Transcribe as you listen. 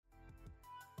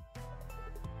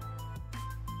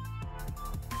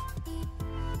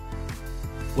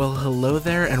Well, hello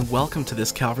there, and welcome to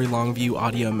this Calvary Longview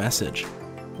audio message.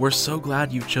 We're so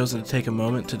glad you've chosen to take a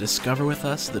moment to discover with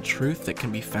us the truth that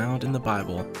can be found in the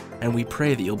Bible, and we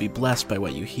pray that you'll be blessed by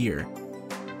what you hear.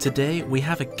 Today, we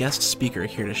have a guest speaker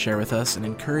here to share with us an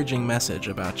encouraging message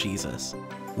about Jesus.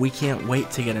 We can't wait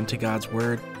to get into God's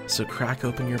Word, so crack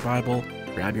open your Bible,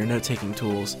 grab your note-taking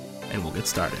tools, and we'll get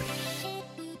started.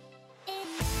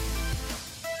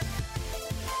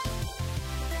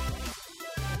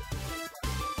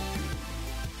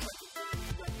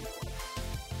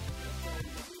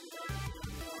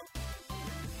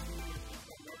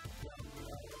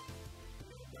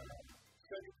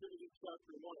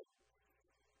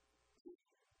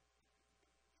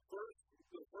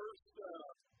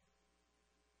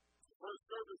 First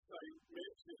service I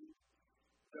mentioned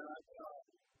that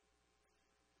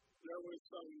there was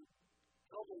some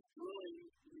trouble brewing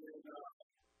in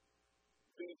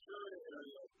Ventura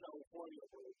area of California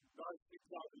where Darcy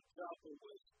Calvary Chapel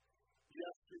was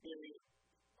yesterday.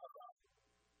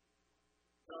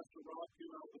 Pastor Rob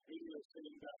came out with a video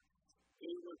saying that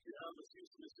they were to have a cease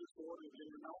and desist order. They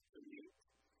were not to meet,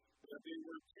 that they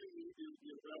were too needy to be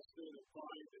arrested and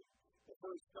fined. The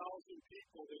first 1,000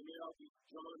 people, they made out these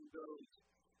John Doe's,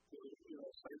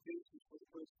 citations for the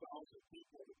first 1,000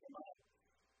 people to come out.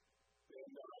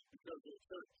 And because of the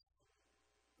church,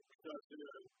 because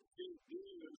they're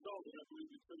being themselves, and I believe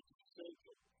the church is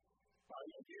essential.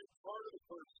 I did part of the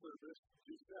first service,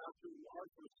 just after our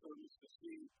first service, to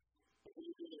see what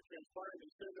was going to transpire.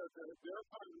 They said that their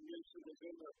congregation was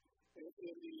in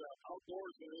the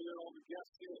outdoors, and they let all the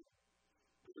guests in.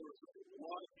 There was a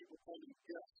lot of people coming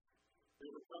guests. They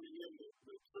were coming in.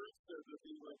 The church said that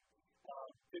they would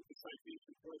take the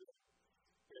citation for them.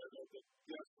 And the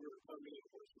guests were coming in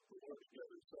and worship the Lord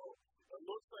together. So it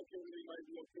looks like everything might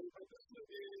be okay, but this is the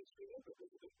day and age we live in,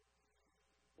 isn't it?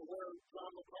 Where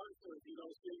John MacArthur,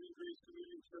 Saving Grace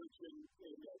Community Church in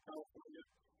California,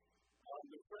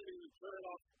 they're trying to turn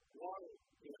off water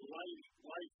and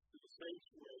lights to the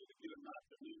sanctuary to get them not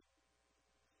to meet.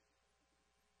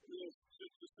 It's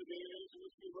just the day and age in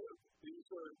which we live. These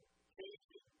are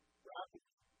changing rapidly.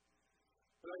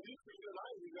 But I do think that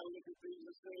we've got to look at things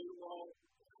and say, well,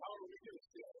 how are we going to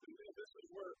stand? And this is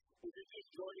where, if you're just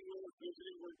joining in or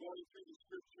visiting, we're going through the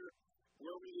scripture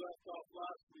where we left off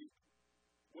last week.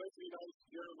 Wednesday night,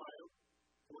 Jeremiah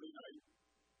 49.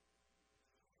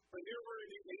 But here we're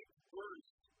in the 8th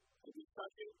verse of the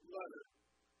second letter,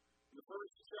 the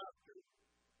first chapter.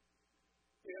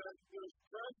 And there's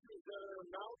pressures that are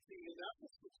mounting in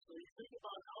Ephesus. So you think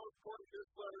about how important this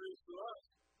letter is to us,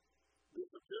 this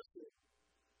epistle.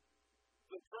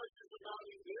 The pressures are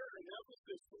mounting there in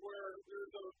Ephesus where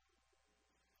there's a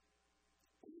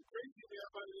crazy man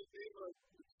by the name of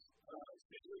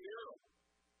Caesar Nero,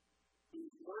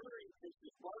 who's murdering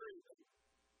Christians, martyring them.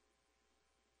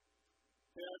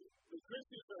 And the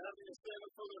Christians are having to stand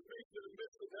up for their faith in the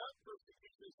midst of that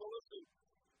persecution. So listen,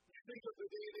 you think of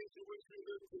the day and age in which we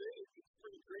live today, it's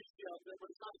pretty crazy out there, but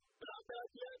it's not that bad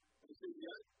yet. I say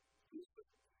yet.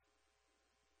 Because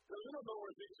we don't know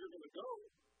where things are going to go.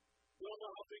 We don't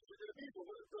know how things are going to be, but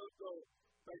so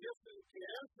I guess the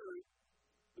answer,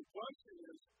 the question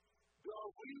is,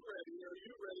 are we ready, are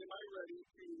you ready, am I ready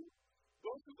to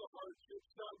go through the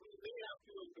hardships that we may have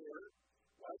to endure,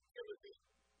 like Timothy,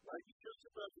 like the church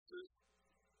of Ephesus,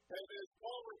 and as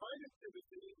Paul reminded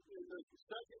Timothy in the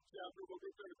second chapter, we'll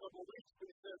get there in a couple of weeks, but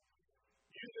he said,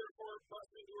 you therefore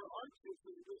must endure hardships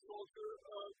as a good soldier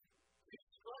of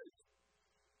Jesus Christ.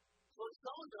 So it's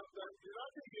telling them that you're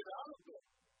not going to get out of the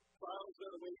trials that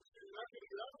await you, you're not going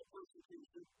to get out of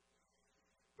persecution.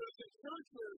 But as a church,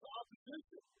 there's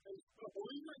opposition. As a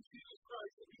believer in Jesus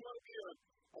Christ, if you want to be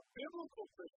a biblical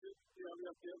Christian, we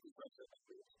have to emphasize that.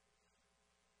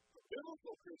 A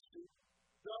biblical Christian,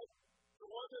 that's the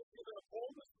one that's going to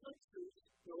hold the scriptures,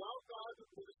 to allow God to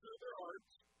minister to their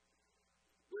hearts.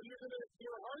 When you're going to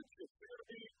endure hardships, you're going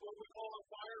to be what we call a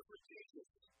fire for Jesus.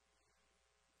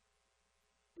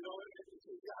 And it's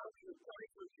a God who's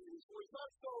dying for Jesus. Well, it's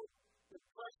not so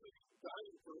impressive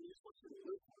dying for him, it's what you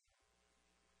live for.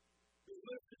 You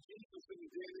live for Jesus in the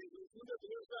day and age.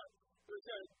 There's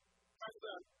that kind of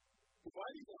that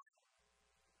dividing line.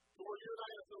 So where you and I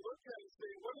have to look at it and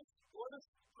say, what does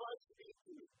Christ mean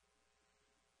to me?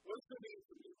 What does it mean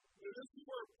to me? And this is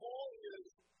where Paul is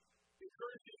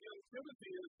encouraging young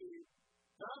Timothy as the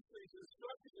pastor. He's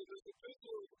instructing that this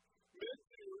epistle is meant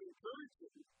to encourage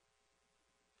him.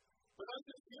 But not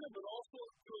just him, but also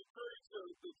to encourage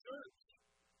the church.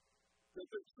 That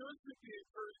the church would be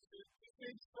encouraged to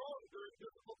stay strong during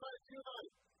difficult times. You and I,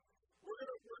 we're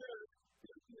going to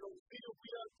see if we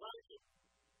have times of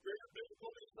greater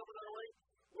difficulties coming our way.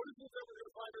 What is it that we're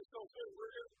going to find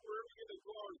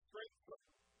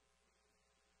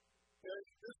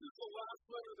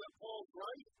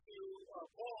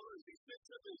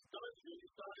in this dungeon.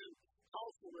 He's not in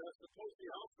house arrest, supposed to be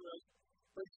house arrest,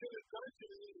 but he's in a dungeon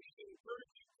and he's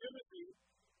encouraging Timothy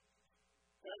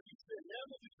as he said,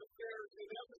 handle these affairs in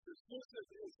Ephesus. Listen,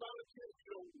 it's not a chance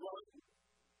you don't run.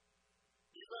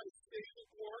 You got to stay the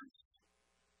course.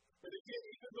 And again,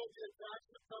 even though the attacks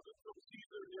are coming from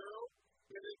Caesar Nero,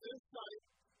 and at this time,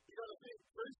 you got to think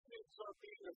Christians are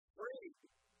being afraid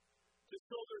to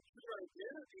show their true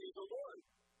identity as the Lord.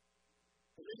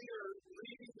 Many are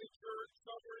leaving the church,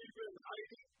 some are even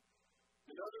hiding,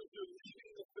 and others are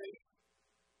leaving the faith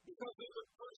because of the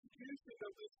persecution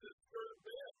of this current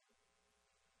man.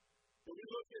 When we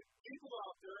look at people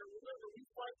out there, remember, we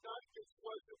fight not against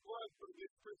flesh and blood, but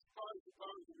against principalities and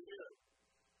powers of the air.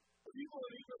 The people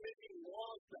are even making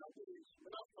laws nowadays.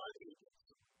 We're not fighting against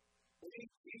them. We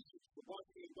need Jesus to walk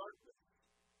in darkness.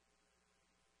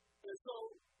 And so,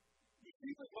 you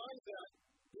keep in mind that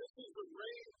this is the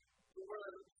reign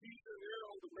where Caesar Nero,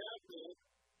 the madman,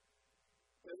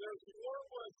 and there's war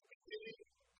was beginning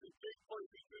to take place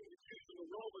between the Jews and the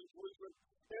Romans, which would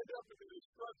end up in the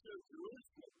destruction of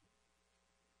Jerusalem.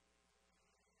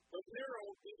 But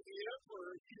Nero, being the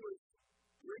emperor, he was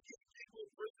bringing people,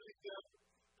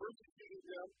 persecuting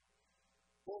them.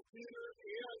 Both Peter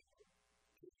and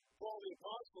Paul the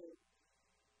Apostle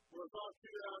were about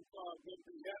to have been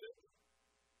beheaded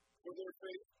for their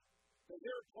faith. And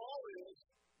here Paul is,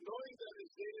 knowing that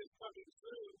his day is coming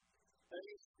soon, and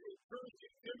he's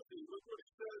encouraging Timothy. Look what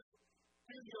he says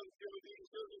to young Timothy. He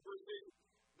says in verse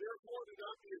 8, therefore do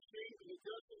not be ashamed of the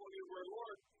testimony of our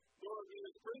Lord, nor of me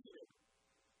as prisoner.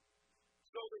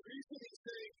 So the reason he's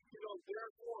saying,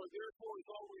 therefore is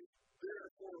always there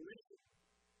for a reason.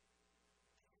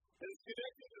 And it's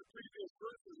connected to the previous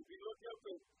verses. If you look up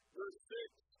at verse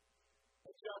 6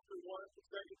 of chapter 1 of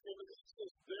 2 Timothy, it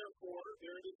says, therefore,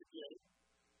 there it is again.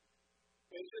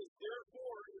 And it says,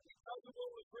 therefore, because of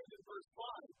what was written in verse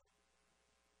 5,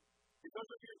 because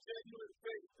of your genuine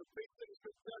faith, the faith that is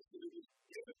confessed, it was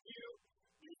given to you,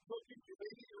 you took it, you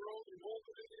made it your own, you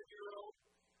molded it in your own.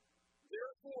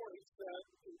 Therefore, he said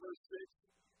in verse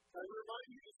 6, I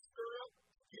remind you to stir up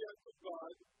the gift of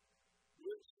God,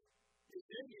 which is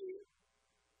in you,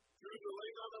 through the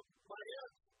laying on of my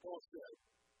hands, Paul said.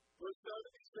 Verse 7,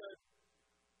 he said,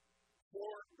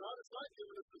 for God has not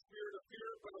given us the spirit of fear,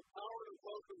 but of power and of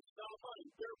love and of sound mind.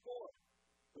 Therefore,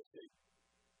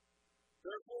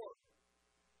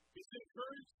 he's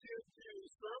encouraged you to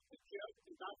stir up the gift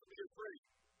and not to be afraid.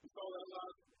 We call that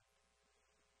last.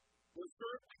 The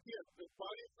stir up the gift. The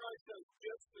body of Christ has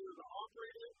gifts that are to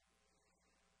operate in.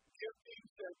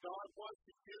 Giftings that God wants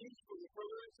to use for the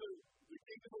furtherance of the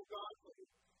kingdom of God, for the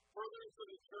furtherance of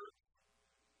the church,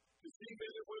 to see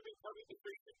men and women coming to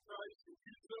faith in Christ, and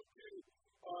use them to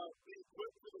be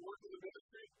equipped for the work of the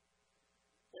ministry.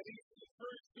 And he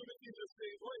encouraged Timothy the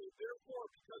same way. Therefore,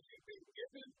 because you've been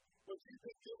given what you've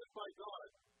been given by God,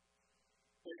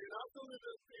 and you're not to live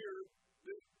in fear,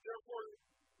 therefore,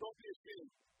 don't be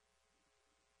ashamed.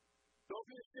 Don't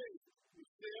be ashamed. You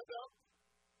stand up,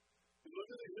 you look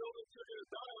at the hill that you're going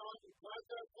to die on, and plant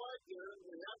that flag there, and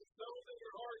you have it settled in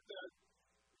your heart that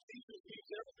Jesus means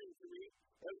everything to me.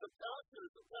 As the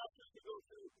pastors we go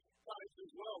through times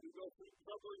as well. We go through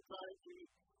troubling times. We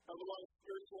have a lot of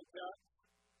spiritual attacks.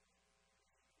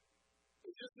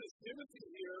 And just as Timothy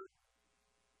here,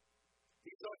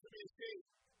 he's not to be ashamed.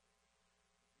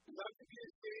 He's not to be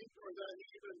ashamed, or that he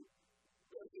even,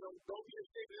 don't be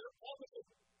ashamed. And all of it,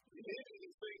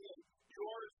 he's saying that you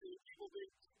are ashamed. People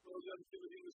think, that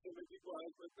Timothy was Timothy, but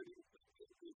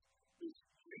his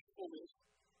faithfulness.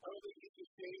 I don't think he's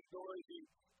ashamed, nor is he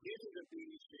getting to be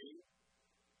ashamed.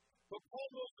 But Paul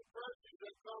knows the pressures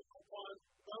that come upon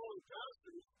not only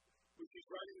pastors, which he's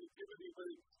writing to Timothy, but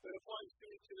that applies to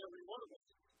each and every one of us.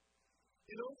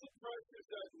 He knows the pressures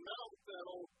that mount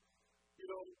that'll,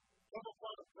 come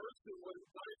upon a person when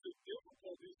times of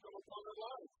difficulties come upon their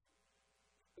lives.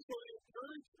 And so the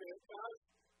encouragement, as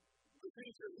the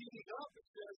things are heating up, it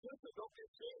says, listen, don't be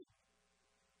ashamed.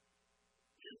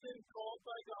 You've been called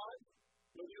by God,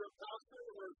 whether you're a pastor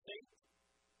or a saint.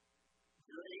 If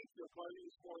you're an you're applying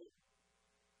this morning.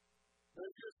 And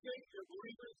if you're a saint, you're a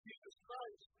believer in Jesus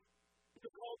Christ,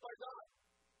 you're called by God.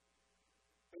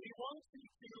 And he wants you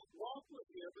to walk with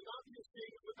him and not be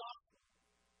ashamed of the gospel.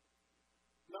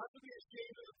 Not to be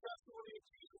ashamed of the testimony of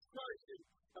Jesus Christ. And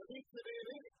I think today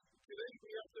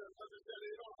we have to understand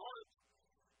it in our hearts.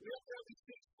 We have to have these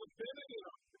things cemented in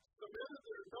us. Cemented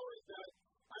there, knowing that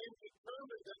I am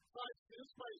determined that Christ is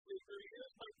my Savior, he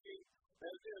is my King,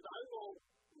 and I will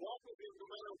walk with him no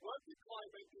matter what the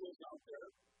climate is out there.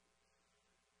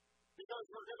 Because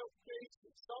we're going to face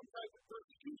some type of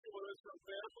persecution, whether it's from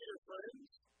family or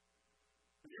friends.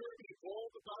 If you're going to be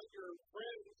bold your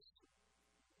friends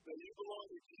that you belong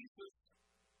to Jesus,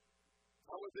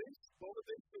 what would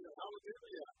they say? How would they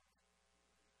react?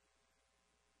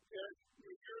 And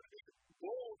you're to be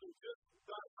bold and just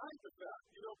not hide the fact.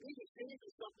 Being ashamed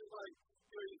is something like,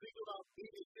 you think about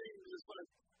being ashamed is like,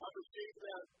 I'm ashamed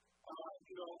that,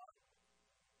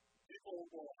 people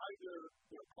will hide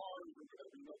their cars or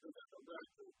whatever, nothing that comes back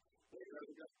to. They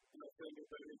got, saying if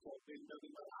they don't think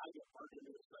nothing that hide their car, and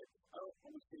it's like,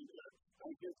 I'm ashamed of that. I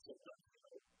get sometimes,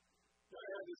 I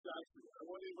had this accident. I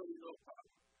want anybody to know about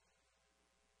it.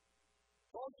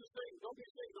 Paul's just saying, don't be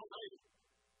ashamed, don't hide it.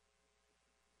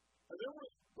 And there were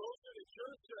those in the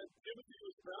church that Timothy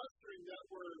was pastoring that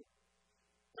were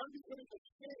not becoming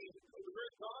ashamed of the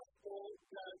very gospel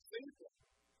that saved them.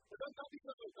 But that's not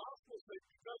because of the gospel's sake,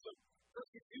 because of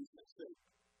persecution's sake.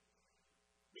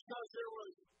 Because there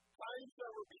was times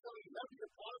that were becoming heavy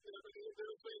upon them, and they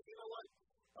were saying,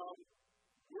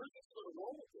 we're just going to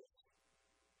roll with this.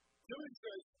 Timothy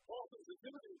says, Paul says to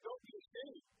Timothy, don't be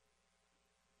ashamed.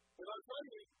 And I'm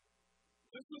telling you,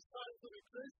 this was time for the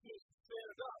Christians to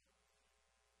stand up.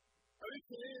 I think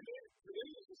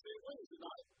today is the same way, is it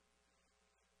not?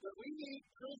 That we need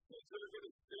Christians that are going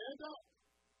to stand up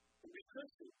and be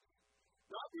Christians.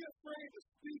 Not be afraid to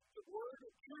speak the word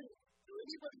of truth to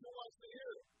anybody who wants to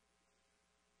hear it.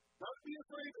 Not be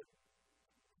afraid to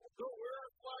go where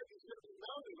our flag is going to be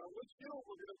mounted, on which hill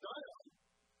we're going to die on.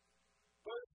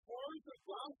 But as far as the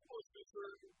gospel is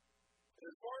concerned,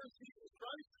 as far as Jesus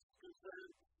Christ is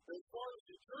concerned, as far as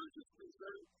the church is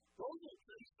concerned, those are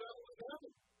truths settled in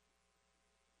heaven.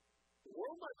 The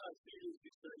world might not see you as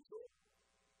essential.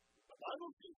 The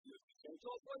Bible sees you as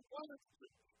essential. That's why he wanted to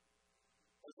preach.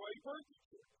 That's why he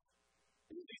persecuted.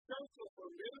 It is essential for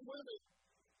men and women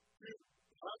to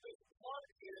have this part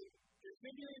in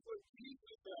continuing what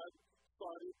Jesus had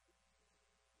started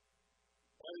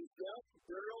by his death,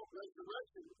 burial,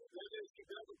 resurrection. And then as he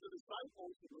met with the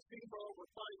disciples, he was seen by over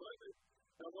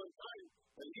 500 at one time,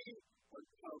 and he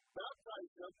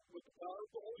baptized them with the power of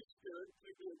the Holy Spirit to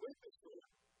be a witness to him.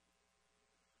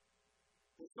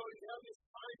 And so you have this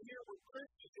time here with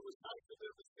Christians. It was time for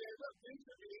them to stand up. Things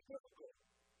are getting difficult.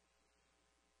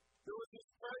 There was this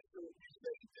pressure. If you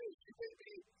say this, you may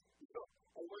be,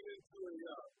 I went into a,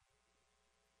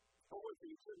 I went to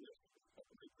this.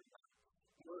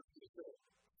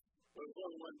 But it was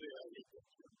only one day I ate this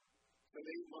gym. And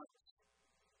 8 months.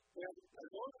 And I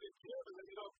go to the gym, and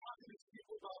then, talking to these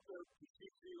people about their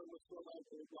teaching and what's going on,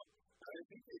 and I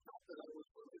think they thought that I was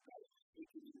really bad at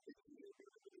speaking and thinking they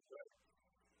were really bad.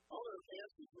 All their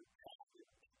answers were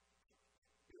positive.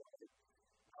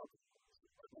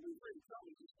 Let me bring tell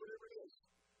me just whatever it is.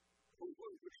 What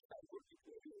are you guys looking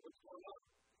for? What's going on?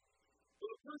 So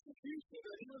the persecution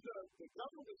that even the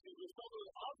government sees, some of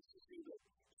the officers see, the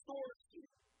swords see,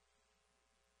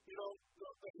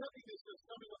 the heaviness that's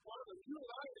coming upon them. You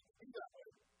and I need to be that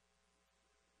way.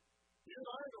 You and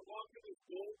I are to walk in this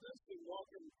boldness and walk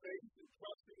in faith and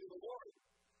trusting in the Lord.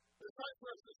 It's time for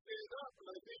us to stand up, and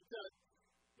I think that,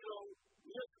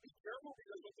 we have to be careful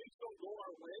because when things don't go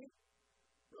our way,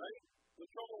 right? The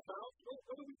trouble abounds. What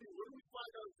do we do? Where do we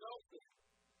find ourselves in?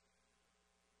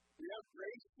 Do we have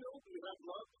grace still? Do we have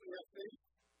love? Do we have faith?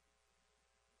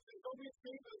 And don't be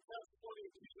ashamed of the testimony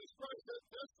of Jesus Christ. That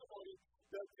testimony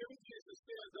that Timothy is to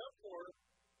stand up for,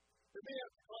 it may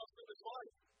have to cost him his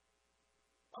life.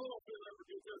 I don't know if it'll ever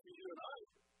get there for you and I.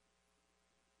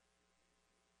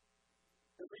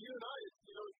 And for you and I, it's,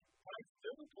 life's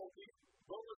difficulty,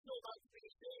 but we're still not to be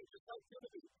ashamed, just like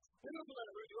Timothy. It doesn't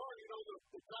matter who you are.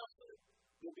 The pastor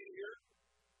will be here.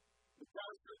 The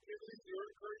pastor, Timothy, you're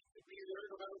encouraged to be there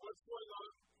no matter what's going on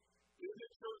in the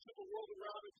church, in the world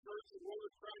around the church, the world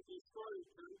is trying to destroy the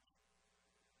church.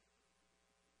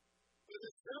 But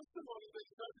this testimony that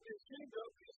you have to be ashamed of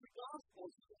is the gospel.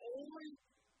 It's the only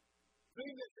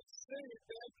thing that can save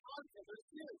mankind from their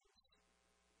sins.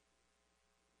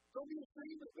 Don't be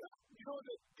ashamed of that. You know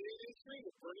that they ain't ashamed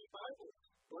of burning Bibles,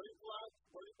 burning flags,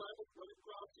 burning Bibles, burning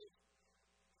crosses,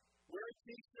 wearing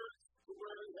t-shirts to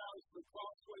where it has the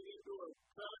cross going into a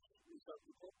trash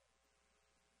receptacle.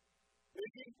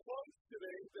 Making quotes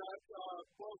today that,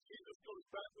 Jesus goes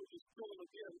back to his school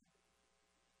again.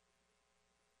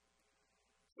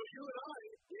 So you and I,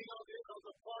 being on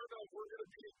the part of we're going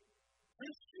to be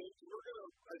Christians, we're going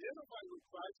to identify with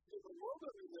Christ in the world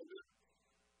that we live in.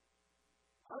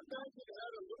 I imagine it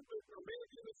had a little bit, or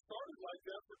maybe it started like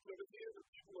that for Timothy and the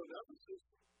people in Ephesus,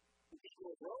 the people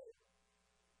of Rome.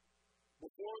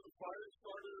 Before the fire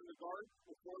started in the garden,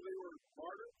 before they were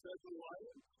martyred, fed to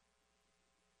lions.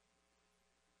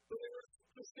 So they were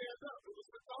to stand up. It was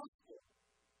the gospel.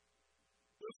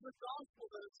 It was the gospel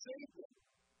that saved them.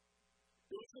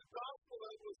 It was the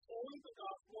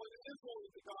is only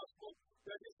the gospel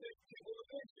that is taking people to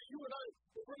faith. So you and I,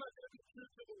 if we're not going to be true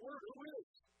to the word, who is?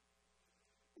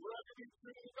 We're not going to be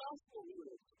true to the gospel, who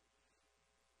is?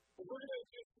 If we're going to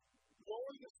just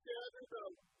lower the standard of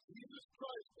Jesus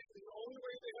Christ, the only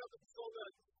way they have it so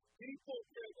that people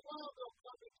can, they'll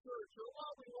come to church, or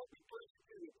we won't be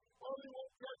persecuted, they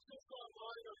won't catch this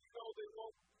online, or they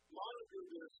won't monitor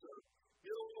this, or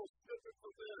get a little snippet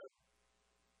from there.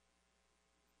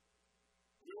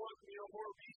 We want more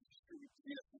of easy street.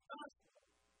 See, it's the gospel.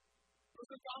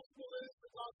 It's the gospel that is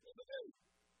the gospel today.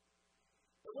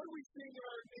 And what are we seeing in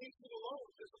our nation alone?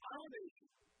 Just our nation.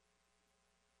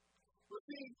 We're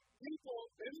seeing people,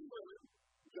 men and women,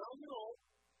 young and old,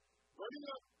 running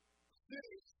up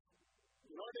cities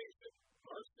in our nation,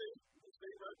 our state, the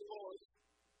state right below us,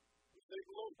 the state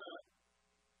below that,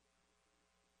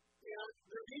 and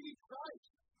they're needing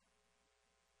Christ.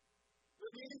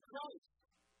 They're needing Christ.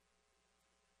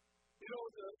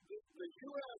 The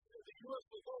U.S.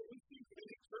 alone, we see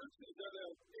many churches that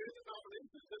have, and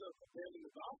denominations that have abandoned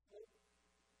the gospel.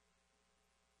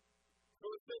 So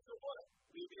it's says to what?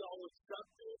 Maybe all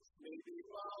acceptance, maybe,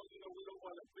 we don't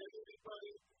want to offend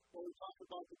anybody. When we talk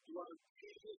about the blood of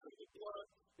Jesus and the blood,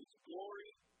 its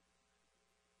glory.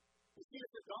 You see,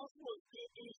 if the gospel is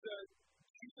good news that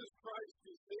Jesus Christ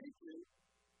is Savior,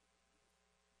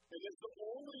 and it's the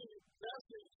only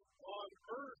message on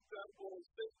earth that will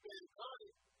save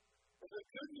mankind, and the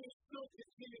good news still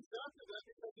continues after that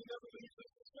because He never leaves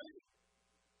us the same.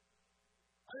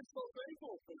 I'm so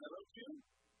thankful for that, don't you?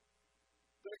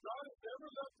 That God has never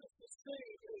left us the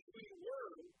same as we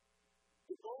were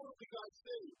the moment we got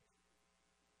saved.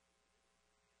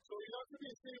 So you have to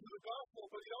be saved with the gospel,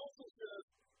 but He also says,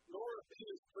 nor of thee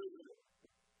is prisoner.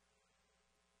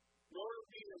 Nor of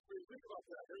thee is prisoner. Think about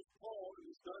that. There's Paul in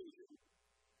his dungeon.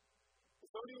 If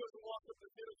somebody was to walk up to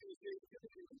Timothy and say,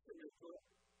 Timothy, who's in your foot?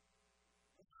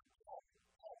 Paul,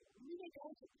 you know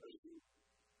Paul's a prisoner.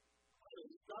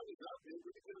 God is out there, but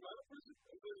He could have out of prison.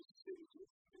 And then He said,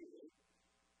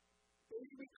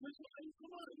 you be Christian,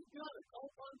 come on, you got it. All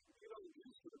fun,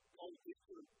 use for the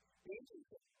picture,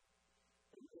 angels,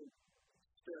 and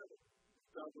spare it.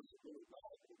 God was a good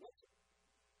God.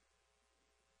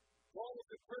 Paul was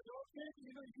in prison, okay,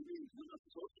 you're not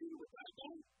associated with that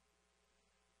guy.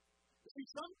 See,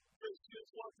 some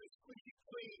Christians want this squeaky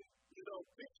clean,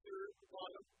 picture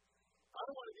on them. I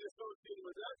don't want to get associated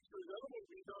with that church. I don't want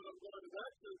to be known I'm going to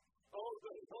that church. No.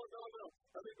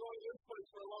 I've been going to this place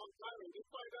for a long time, and you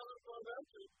find out I'm going to that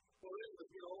church.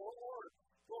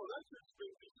 That church has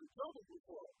been through some trouble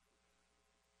before.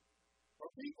 Or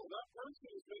people, that person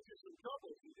has been through some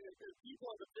trouble. If people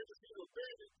have a tendency to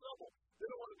abandon trouble, they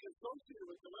don't want to be associated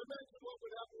with them. Imagine what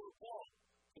would happen with Paul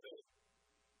today.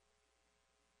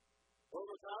 Well,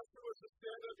 the pastor was to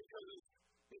stand up because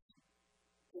he's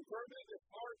confirmed in his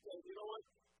heart that,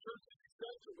 church is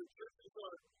essential, but churches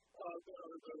are,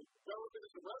 the government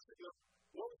is arresting them.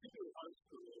 What would he do? I'm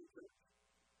still in church.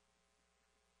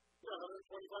 There are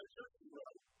 125 churches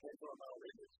around. Came from our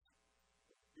radius.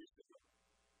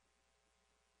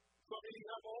 So, you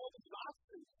have all these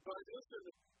options. But listen,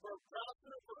 for a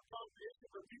pastor, for a congregation,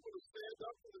 for people to stand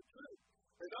up for the truth.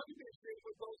 And not to be ashamed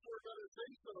of those who are going to say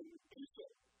so and do so.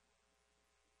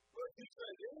 But He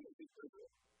said, he said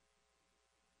that.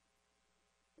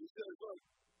 He says, look,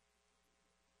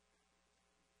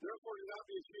 therefore do not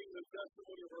be ashamed of the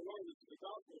testimony of our Lord, which is the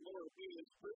gospel of the Lord, being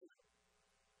His prisoner.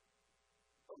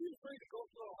 Don't be afraid to go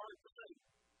through a hard time.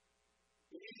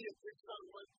 The media picks on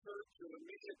one church, or the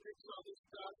media picks on this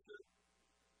pastor.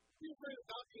 Be afraid of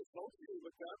not being associated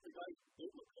with that, the guy's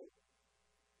biblical.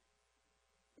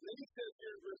 And then he says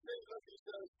here in verse 8, he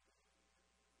says,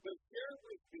 but share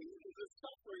with me in the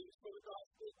sufferings for the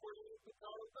gospel according to the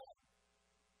power of God.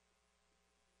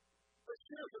 But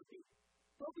share with me.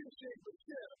 Don't be ashamed, but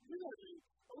share.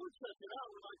 We're checking it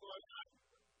out. We're not going, I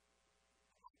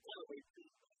can't wait for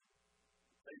you.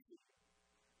 Thank you.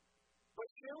 But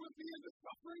share with me in the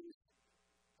sufferings.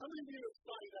 How many of you have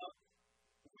signed up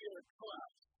we are a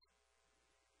class?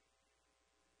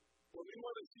 Well, we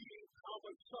want to see how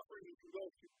much suffering you can go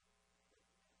through.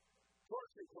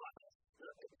 Torture class.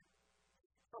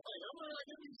 Okay, I'm going to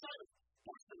get excited.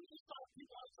 Torture, just stop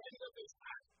people outside of this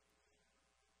class.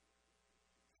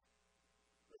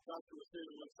 The doctor was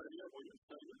saying one time, well, you're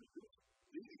studying this.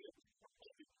 Reading it.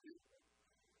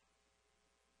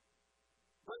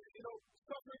 But,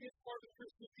 suffering is part of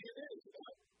Christian DNA, isn't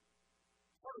it?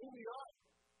 Part of who we are.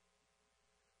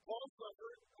 Paul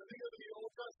suffered. I think of the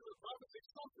Old Testament prophets, they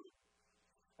suffered.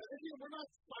 And then, we're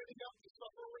not signing up to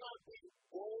suffer. We're not being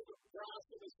bold or brass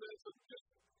in the sense of just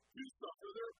you suffer.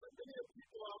 There are many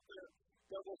people out there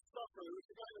that will suffer. There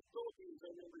was a guy in the Philippines, I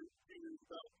remember,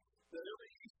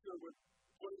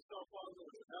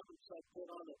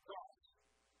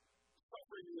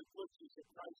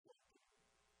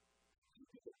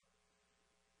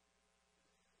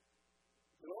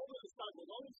 alongside.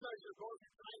 Alongside you're going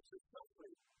through times of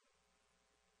suffering.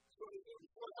 So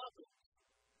what happens?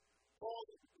 Paul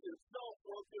himself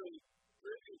wrote to the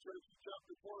Corinthian church in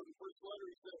chapter 4 of the first letter.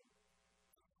 He said,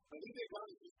 and he that God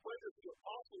has displayed us the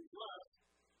apostles' last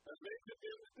has made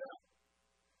condemned to death.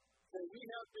 For we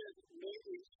have been made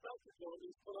a spectacle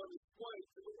and put on display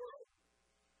to the world,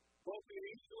 both the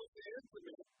angels and the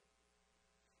men.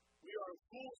 We are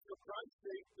fools for Christ's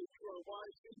sake, that you are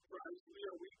wise in Christ. We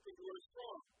are weak, and you are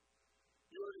strong.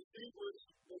 You are distinguished,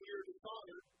 and we are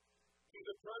dishonored. In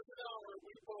the present hour,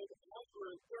 we both hunger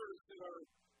and thirst,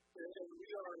 and we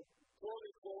are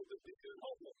poorly clothed and naked and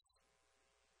homeless.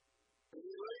 And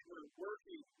we labor,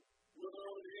 working with our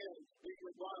own hands, being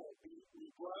reviled,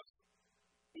 being blessed,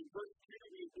 being persecuted,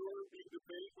 we endure, being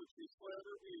defamed, which we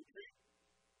slander, we entreat.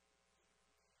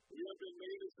 We have been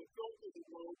made as the filth of the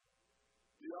world,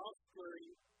 the offspring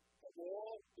of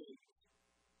all things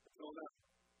until now.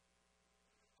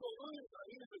 So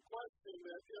here's a question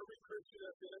that every Christian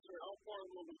has to answer: how far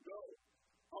will we go?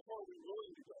 How far are we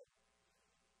willing to go?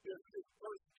 If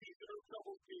persecution or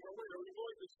trouble came our way, are we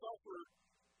willing to suffer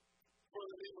for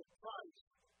the name of Christ,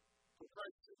 for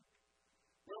Christ's sake?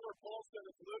 Remember Paul said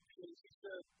in Philippians, he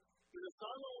said, it is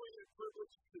not only a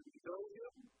privilege to know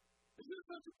him, is it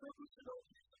such a privilege to know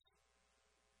Jesus?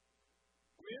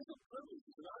 I mean, it's a privilege,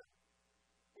 is it not?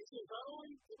 He says, not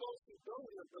only to those who know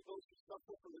him, but those who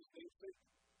suffer for his name's sake.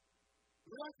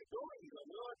 We like to go to him,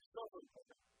 we like to suffer for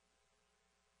him.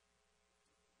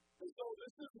 And so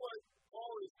this is what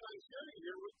Paul is kind of sharing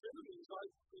here with Timothy. He's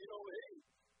like, hey,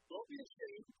 don't be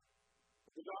ashamed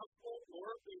of the gospel or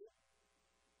of me.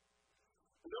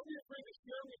 And don't be afraid to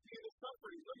share with me the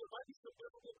suffering. Look, there might be some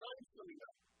difficult times coming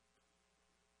up.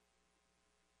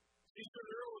 Caesar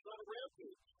Nero was on a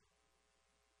rampage.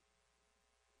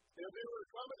 And if they were to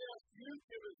come and ask you,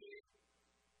 Timothy,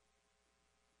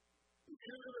 if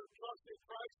you're going to trust in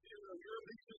Christ, your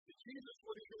allegiance to Jesus,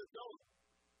 what are you going to tell them?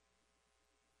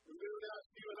 And they would ask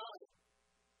you and I,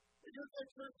 are you a good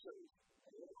Christian?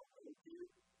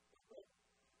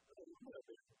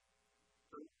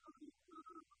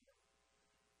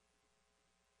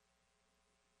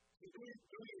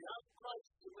 Do we have Christ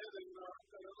to live in our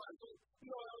lives?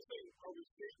 So, I was saying, are we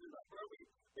saved or not? Are we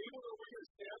able to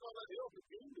stand on that hill to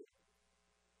do it?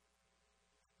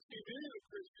 See, many of the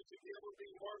Christians, again, were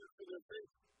being martyred for their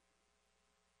faith.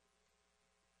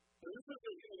 And this is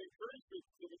an encouragement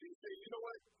to them to say, you know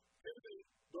what, Timothy,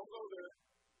 don't go there.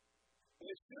 And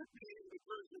it should be an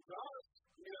encouragement to us.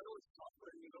 I mean, I know it's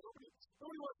suffering,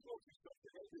 nobody wants to go through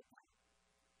suffering, I get that.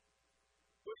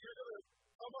 But you're going to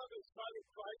come on this side of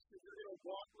Christ, and you're going to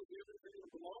walk with him, and you're going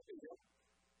to belong to him.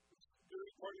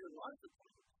 It's part of your life.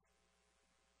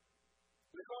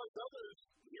 Because others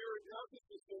here in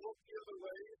Ephesus will look the other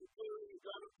way, and clearly you've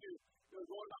got to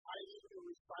go into hiding and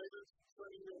recite us,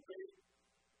 studying their faith.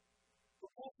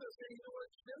 But Paul says, hey, you know what?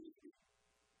 Share with me.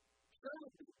 Share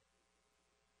with me.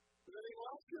 And then he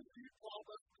wants you to use all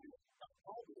that to do. Not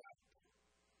all of that.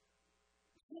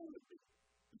 Share with me.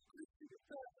 He's Christian with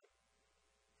that.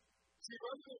 See,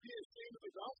 rather than be ashamed of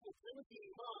the gospel, Timothy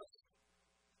must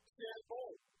stand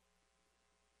bold.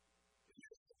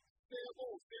 Stand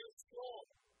bold, stand strong,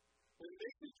 and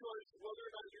make the choice whether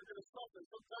or not you're going to suffer.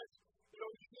 Sometimes, you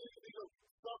can think of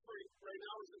suffering right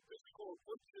now as a physical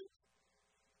affliction,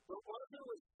 but what if it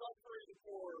was suffering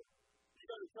for, you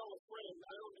got to tell a friend,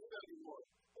 I don't do that anymore.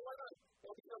 Well, why not?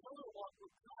 Well, because I'm going to walk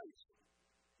with Christ.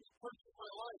 He's purchased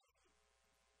my life.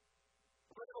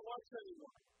 I'm not going to watch that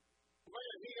anymore. I'm not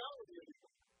going to hang out with you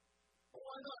anymore. Well,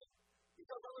 why not?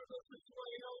 Because I'm going to go through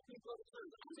somebody else who's on the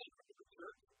church. I'm not going to the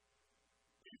church.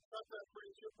 You cut that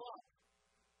brings your pot.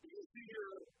 You can see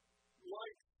your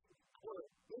life, what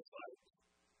it looks like,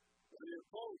 and your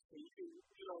post, and you can,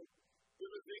 do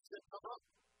the things that come up.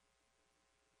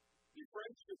 Your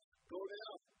friendships go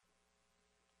down.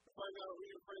 Find out who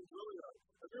your friends really are.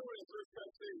 I remember when I first got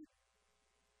saved,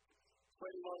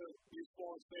 playing on these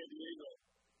small in San Diego,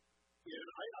 and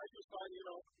I just thought,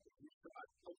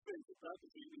 I'm saying that that's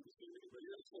the easy to see anybody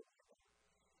else.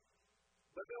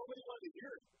 But nobody wanted to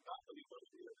hear it. Not that he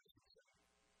wanted to hear it.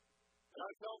 And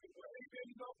I tell people, hey, man,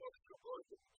 you don't want to go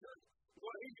to the church.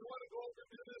 Well, hey, you want to go over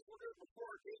and do this? We're going to before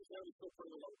our kids have it so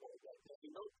further like that.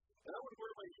 And I would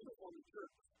wear my uniform in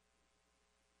church.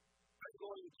 I'm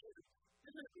going to church.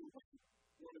 You're going to do what?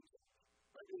 Going to church.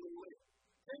 I'm going to late.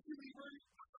 Thank you, Libert.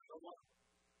 I don't want to.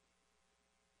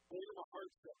 Going to my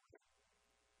heart stuff.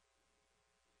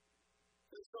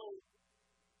 And so,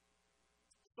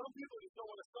 some people just don't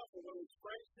want to suffer. Whether it's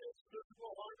friendships,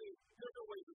 physical harm, different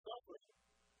ways of suffering.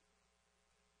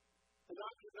 And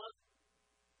not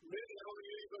many, I don't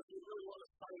think any of us would really want to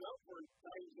sign up for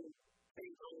times of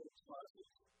pain all the time.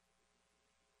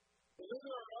 then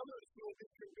there are others who will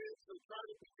be convinced and try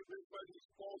to be convinced by these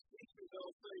false teachers that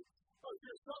will say, oh, if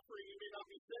you're suffering, you may not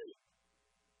be saved.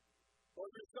 Or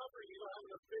if you're suffering, you don't have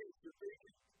enough faith. Your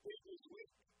faith is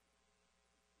weak.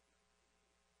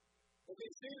 And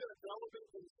they say that relevant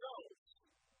themselves,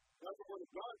 not the Word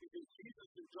of God, because Jesus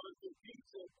in John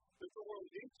 15 said that the world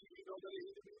hates you, you know that he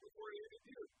hated me before he hated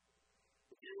you.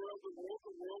 If you were of the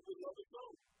world would love its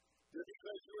own. Yet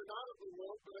because you are not of the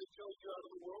world, but I chose you out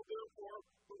of the world, therefore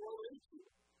the world hates you.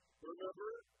 Remember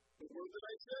the word that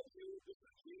I said to you, this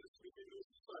is Jesus speaking to his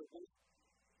disciples.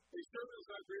 A servant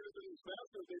is not greater than his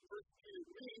master. They persecuted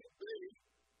me, they,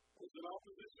 as an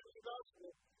opposition to the gospel,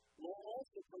 will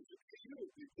also persecute you.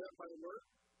 If you get my word,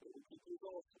 they will keep you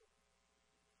also.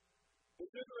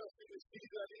 It's interesting to see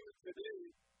that even today,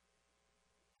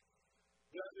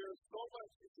 that there is so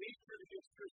much hatred against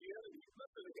Christianity.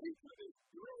 Listen, hatred is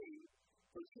brewing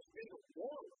for just being a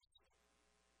moralist.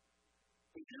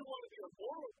 If you want to be a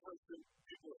moral person,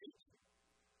 people hate you.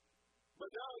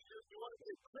 But now you want to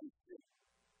be a Christian,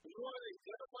 and you want to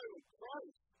identify with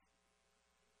Christ.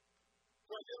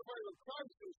 To identify with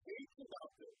Christ, there's hatred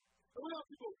out there. And we're not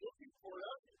people looking for it,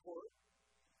 asking for it.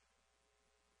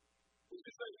 It's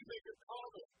just like you make a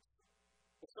comment.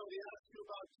 And somebody asks you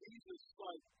about Jesus,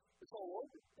 it's all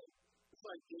over the place. It's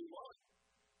like game on.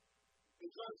 In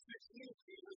John 16,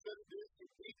 Jesus said, this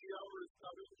the hour is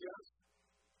coming, yes,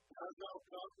 has now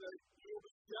come that you will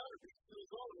be scattered, be to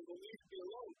his own, and will leave me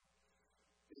alone.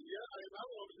 And yet I am not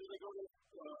alone because I go to,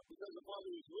 because the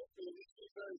Father is with me, and these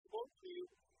things that I spoke to you,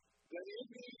 that in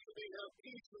me you may have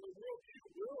peace in the world, you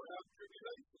will have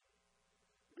tribulation.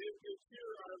 Be of good cheer,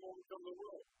 I have overcome the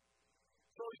world.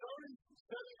 So he's already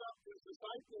setting up his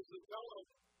disciples and telling them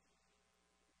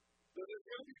that there's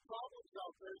going to be problems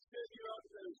out there. He's setting you out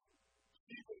as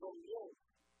sheep among wolves.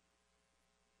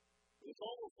 It's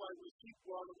almost like when sheep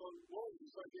go out among wolves,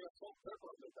 it's like they have salt and pepper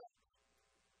on their back.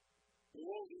 The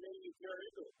wolves are going to tear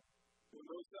into it. You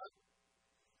notice that?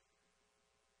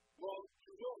 Well,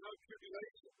 you will have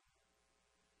tribulation.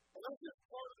 And that's just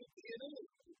part of the DNA.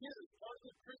 Again, it's part of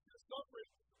the Christian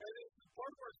suffering, and it's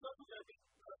part of our suffering,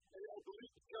 I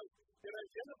believe, because it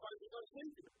identifies with our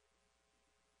Savior.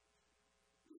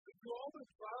 Through all the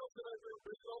trials that I've ever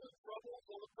been, all the troubles,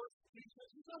 all the persecutions,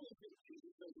 it's not anything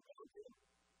Jesus has gone through.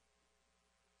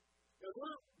 And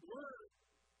we're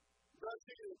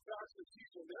resting in the fact that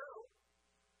he's a narrow.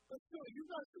 But still, you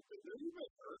guys have been there. You've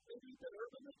been hurt. Maybe you've been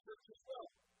hurt in the church as well.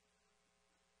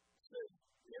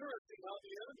 It's interesting how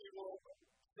the enemy will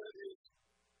send his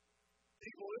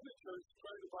people in the church to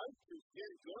try to divide you. He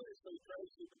can't join us, so he tries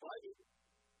to divide you.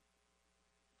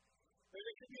 And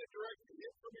it can be a direct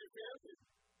hit from your family.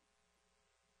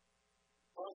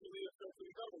 Possibly a from the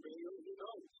government, who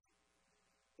knows.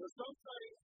 But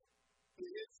sometimes it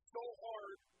hits so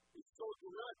hard, it's so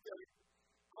direct that it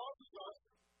causes us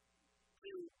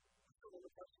to feel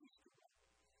the questions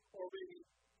or maybe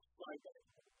slide back.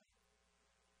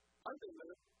 I've been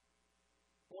there.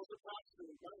 I was a pastor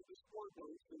and got into sport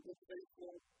boats and did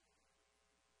baseball.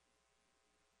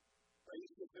 I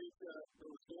used to think that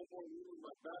there was no more room in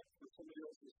my back for somebody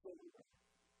else's shoulder.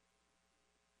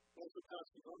 I was a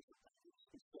pastor on the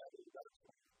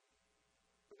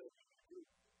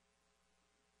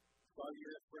so you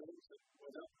have friends and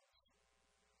what else.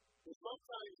 But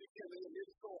sometimes, again, it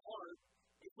is so hard,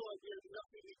 you feel like there's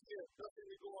nothing to give, nothing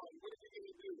to go on. What are you going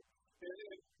to do? And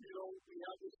then, we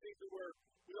have this thing where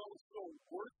we almost feel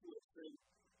worthless and,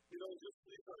 just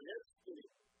leave our heads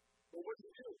spinning. But what do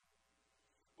you do?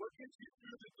 What gets you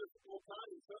through the difficult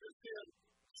times? Understand,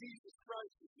 Jesus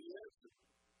Christ is the answer.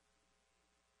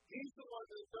 He's the one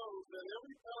that knows that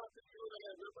every path that you and I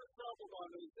have ever traveled on,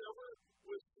 that ever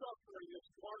was suffering, is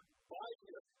marked by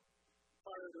him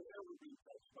prior to ever being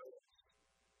touched by us.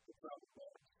 The travel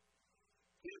path.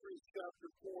 Hebrews chapter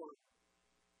 4.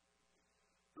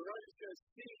 The writer says,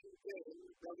 seeing then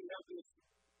that we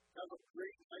have a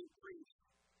great high priest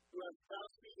who has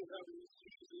passed through the heavens,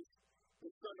 Jesus,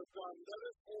 the Son of God, let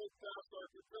us hold fast our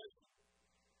confession.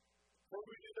 For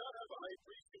we do not have a high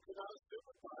priest who cannot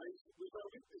sympathize with our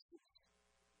weaknesses.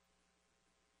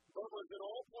 But was in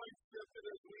all points tempted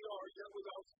as we are, yet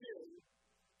without sin,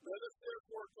 let us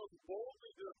therefore come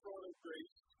boldly to the throne of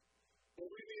grace, that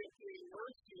we may obtain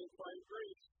mercy and find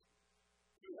grace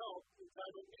to help in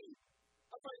time of need.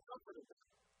 I find comfort in that.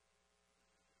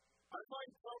 I find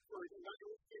comfort in that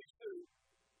you too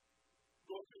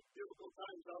go through difficult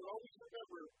times. I'll always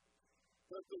remember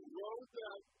that the road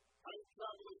that I'm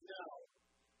traveling now,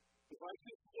 if I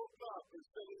just look up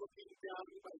instead of looking down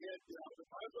with my head down,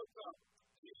 if I look up,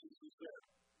 Jesus is there.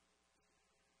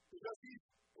 Because he's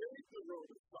paved the road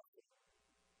of suffering.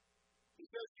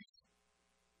 Because he's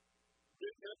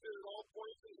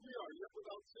points as we are, yet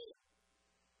without sin.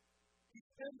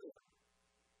 He's been there.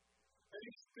 And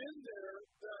He's been there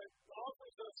that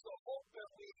offers us the hope that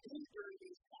we need during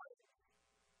these times.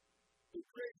 The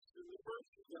grace and the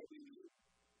mercy that we need.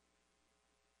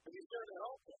 And He's there to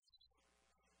help us.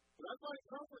 But I find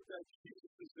comfort that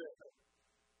Jesus is there.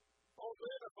 Oh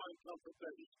man, I find comfort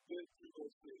that He's been through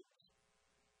those things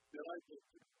that I've been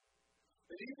through.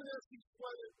 And even as He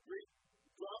sweated great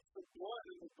drops of blood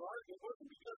in the garden, it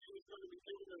wasn't because He was going to be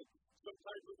given some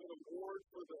type of an award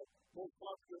for the most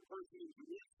popular person in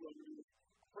Jerusalem who was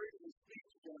afraid of his speech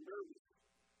and got nervous.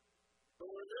 But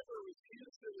remember, it was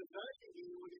Jesus in his agony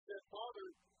when He said, Father,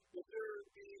 if there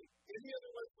be any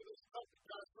other way for this cup to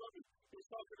pass from it, He was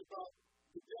talking about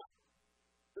the death.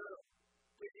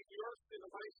 Taking your sin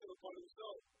and my sin upon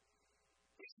Himself.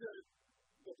 He said,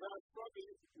 the pass from me,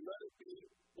 let it be,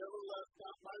 nevertheless,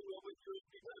 not my will, but yours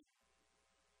be done.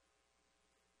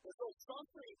 And so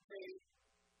suffering came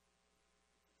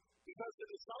because the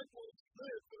disciples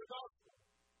lived for the gospel.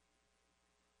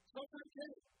 Suffering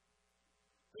came.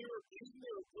 They were beaten,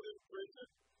 they were put in prison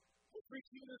for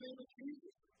preaching the name of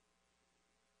Jesus.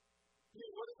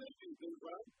 What did? They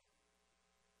run?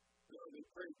 No, they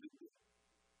prayed to you.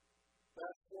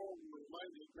 Fast forward, we're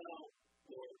reminded now,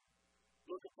 Lord,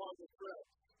 look upon the threat.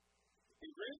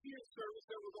 And grant me a service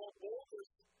that with all boldness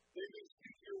they may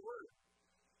speak your word.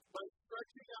 By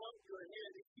stretching out your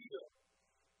hand to heal,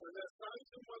 and that signs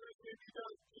and wonders may be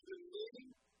done through the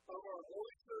name of our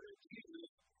Holy Servant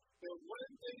Jesus, that when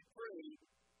they prayed,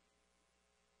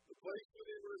 the place where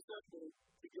they were assembled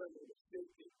together was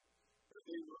shaken, and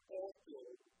they were all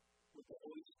filled with the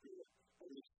Holy Spirit,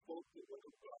 and they spoke the word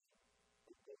of God.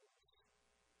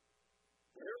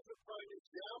 There's a prime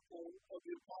example of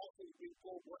the apostles being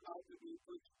told what not to do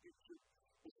persecution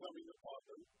was coming upon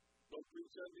them. Don't preach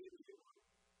that name again.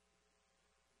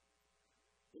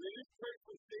 And they didn't pray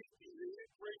for safety, they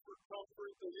didn't pray for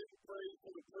comfort, they didn't pray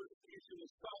for the persecution to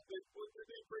stop. They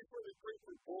prayed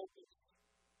for boldness.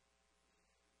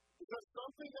 Because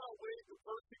something outweighed the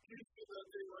persecution that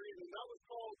they were in, and that was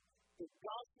called the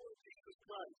gospel of Jesus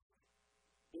Christ,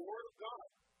 the Word of God.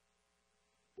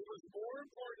 It was more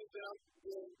important to them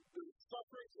than the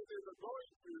sufferings that they were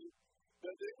going through,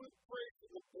 that they would pray for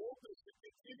the boldness to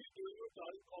continue doing what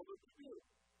God had called them to do.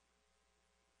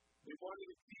 They wanted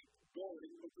to keep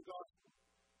going with the gospel.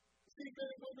 See, men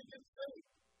and women get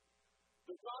saved.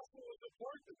 The gospel was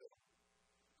important to them.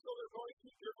 So they're going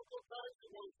through difficult times,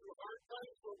 they're going through hard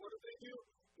times, but what do?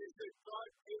 They say, God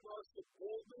give us the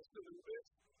boldness in the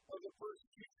midst of the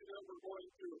persecution that we're going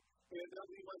through, and that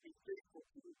we might be faithful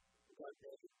to it. God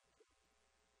does it.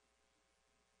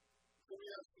 Let me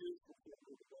ask you before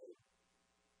we go.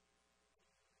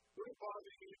 Would it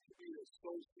bother you to be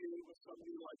associated with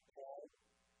somebody like Paul,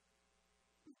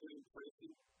 who's been in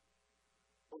prison?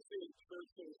 Or say a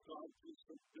church that has gone through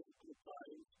some difficult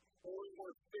times, or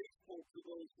more faithful to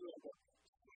those who have a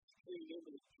clean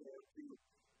image, or to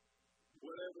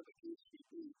whatever the case may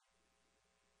be.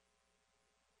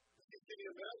 Can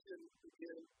you imagine,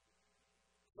 again,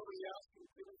 somebody asking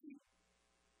Timothy,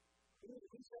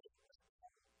 who's your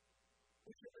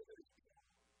favorite?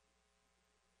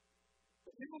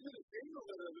 The people didn't think of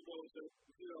it as those that,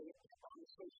 I'm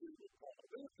associated with Paul.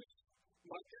 They were just,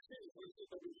 like you're saying, who's the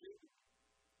WC?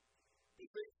 Be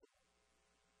faithful.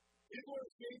 People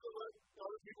are saying to let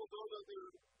other people know that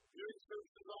they're doing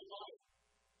services online.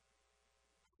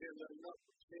 And they're not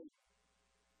changed.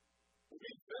 Well,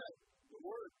 we said the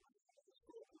word.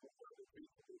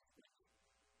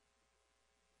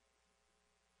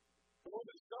 And when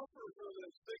we suffer for the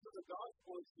sake of the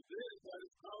gospel as he did, that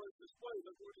his power is displayed.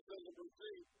 That's what he says in verse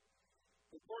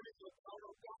 8. According to the power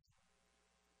of God.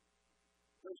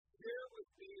 They share with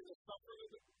me the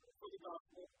suffering for the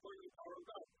gospel according to the power of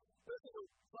God. Listen, when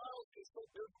trials get so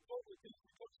difficult, when things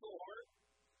become so hard,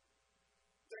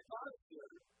 that God is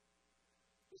there.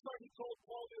 It's like he told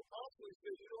Paul the apostle, he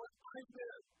said, I'm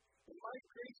there, and my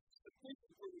grace is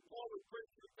sufficient for you. Paul would pray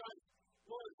for God,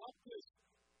 Lord, help this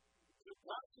to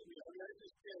pass to me. I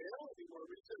just can't handle it anymore.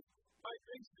 But he said, my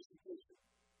grace is sufficient.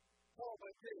 Paul,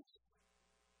 my grace.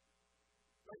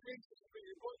 My grace is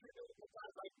sufficient. Going through difficult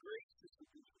times, my grace is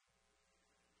sufficient.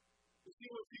 You see,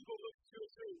 when people look at you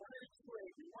and say, why aren't you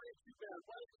angry? Why aren't you bad?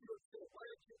 Why aren't you upset? Why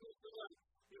aren't you this or that?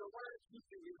 Why aren't you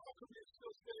thinking? How come you're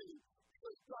still standing?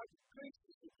 Because God's grace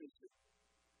is sufficient.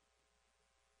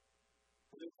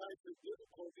 And in times of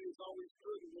difficulty, it's always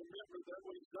good to remember that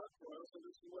what he's done for us, and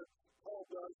this is what Paul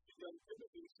does to young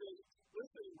Timothy. He says,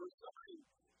 listen, we're sorry.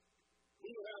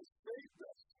 Who has saved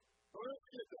us? Don't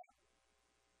forget that.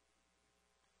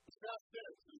 It's past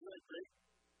tense, isn't that great?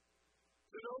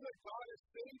 To know that God has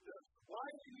saved us. Why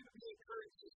are you to be encouraged?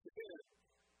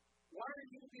 Why are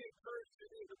you being encouraged in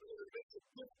the midst of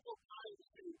difficult times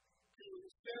to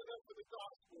stand up for the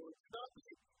gospel and to not be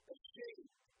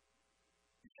ashamed?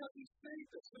 Because He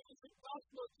saved us. It was the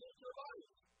gospel that changed our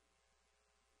lives.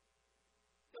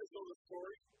 You guys know the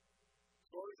story.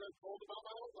 Stories I've told about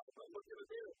my own life. I look in the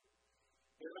mirror.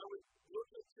 And I would look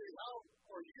and say, how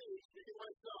are you, speaking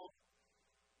myself,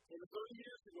 over 30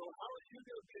 years ago, how are you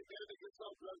going to be a man that gets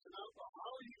off drugs and alcohol?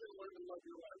 How are you going to learn to love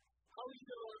your wife? How are you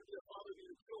going to learn to be a father to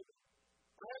your children?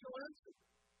 I had no answer.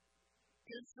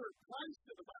 Insert Christ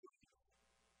in the Bible.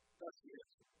 That's the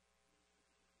answer.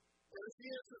 And it's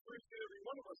the answer for each and every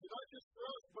one of us. And not just for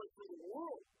us, but for the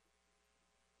world.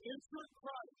 Insert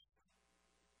Christ.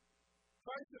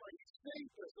 Christ and He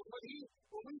saved us. And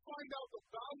when we find out the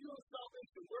value of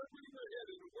salvation, where we're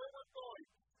headed and where we're going,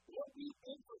 what we've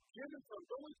been forgiven from,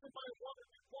 don't we somebody wanted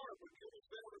before, but you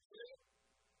understand what I'm saying?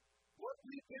 What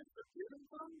we've been forgiven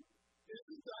from,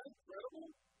 isn't that incredible?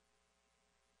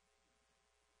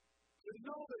 To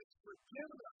know that He's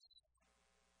forgiven us,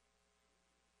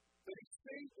 that He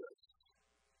saved us,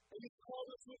 and He's called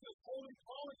us with His holy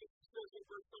calling, as He says in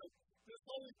verse 9. This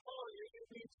holy calling, it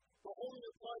means the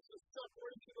holiness implies the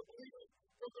separation of believers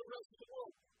from the rest of the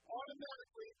world.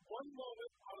 Automatically, one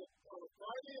moment on a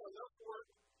Friday, I left work,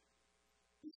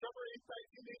 December 8,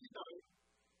 1989,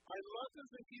 I left as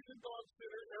a heathen dog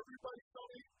sitter. Everybody told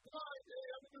me, "Hi, hey,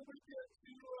 have a good weekend.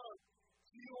 See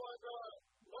you on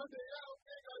Monday." "Yeah,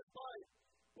 okay, guys, bye."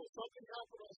 Well, something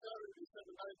happened on Saturday,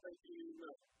 December 9,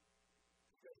 1989.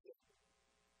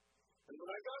 And when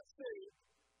I got saved,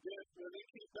 then when they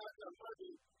came back on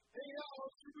Monday, "Hey, how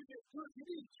was your weekend?" "Good, you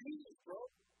need Jesus, bro."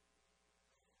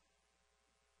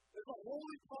 There's a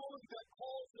holy calling that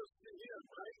calls us to Him,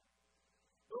 right?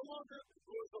 No longer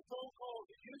was a phone call.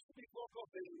 It used to be phone call.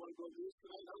 "Hey, you want to go do this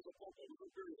tonight?" That was a phone call. It was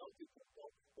a very healthy phone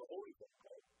call. The holy phone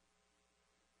call.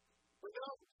 But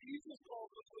now Jesus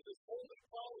calls us with His holy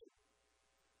calling.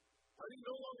 I mean,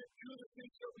 no longer do the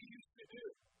things that we used to do.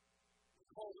 He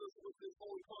calls us with His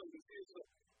holy calling. He is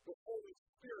the Holy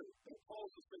Spirit that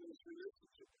calls us into this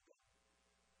relationship with Him.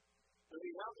 And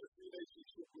we have this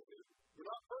relationship with Him.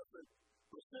 We're not perfect.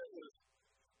 We're sinless.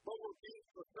 But we're being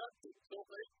perfected. So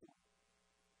thankful.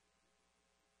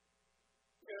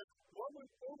 And what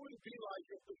would it be like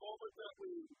if the moment that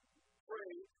we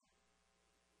prayed,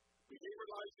 we gave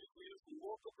our lives to Jesus, we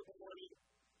woke up in the morning,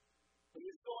 and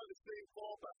we saw the same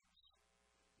fallbacks?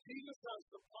 Jesus has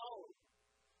the power.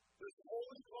 This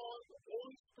holy God, the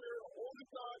Holy Spirit, the Holy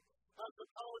God has the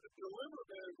power to deliver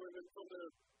men and women from their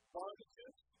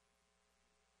bondages,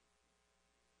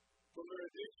 from their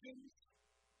addictions.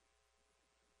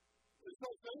 We're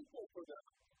so thankful for that.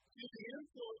 See, the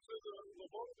influence of the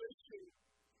motivation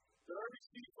that I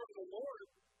received from the Lord,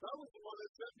 that was the one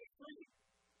that set me free.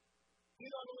 He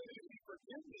not only did He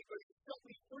forgive me, but He set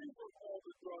me free from all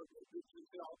the drugs, addictions,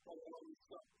 alcohol, and all this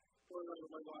stuff going on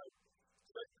in my life.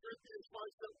 2 Corinthians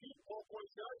 5:17, Paul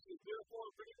points out, he says, "Therefore,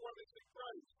 if anyone is in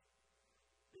Christ,"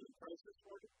 is Christ this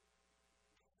morning?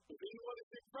 "If anyone is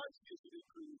in Christ, He is a new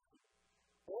creation.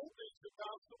 All things have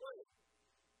passed away.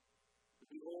 And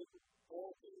behold,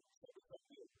 all things have become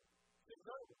new." It's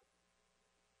incredible.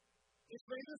 He's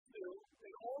made us new,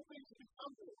 and all things have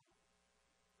become new.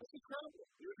 It's incredible.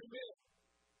 You're a new man.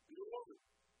 You're a woman.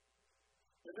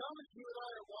 And now that you and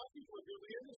I are walking with Him,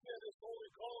 we understand His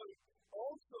holy calling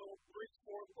also brings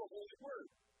forth the Holy Word.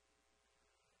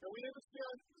 And we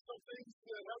understand some things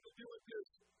that have to do with this.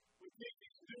 We take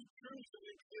these new truths and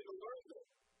we begin to learn them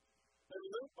and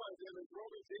live by them. As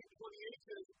Romans 8:28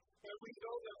 says, "And we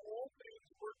know that all things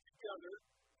work together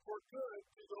for good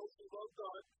to those who love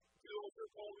God, to those who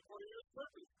are called according to His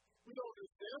purpose." We don't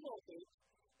understand all things,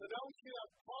 but now we can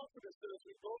have confidence that as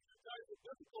we go through times of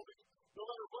difficulty, no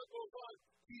matter what goes on,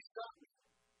 He's got me.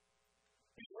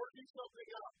 He's working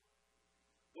something out.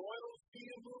 Though I don't see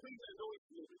Him moving, I know He's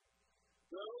moving.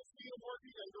 Though I don't see Him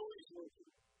working, I know He's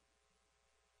working.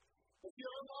 But see,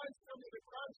 our lives coming to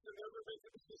Christ are never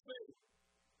making us the same.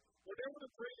 We're able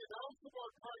to bring an ounce of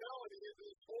our carnality into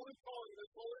this holy calling,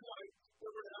 this holy life that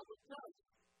we're going to have with Christ.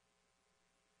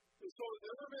 And so it's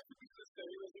never meant to be the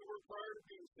same as we were prior to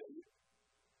being saved.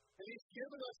 And He's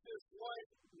given us this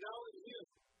life now in Him.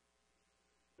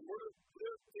 And we're to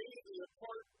live daily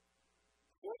apart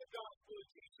for the gospel of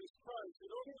Jesus Christ.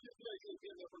 In order to say,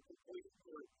 again, that we're complete,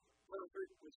 we're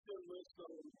perfect, we're sinless,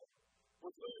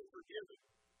 we're clean and forgiven.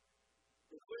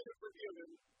 We're clean and forgiven,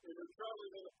 and we're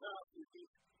traveling in a path that He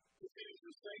continues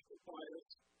to sanctify us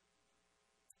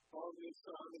on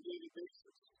a daily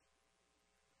basis.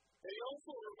 And He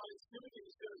also reminds Timothy,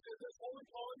 He says, "In this holy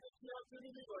calling that you have,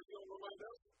 Timothy, like you'll remind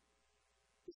us,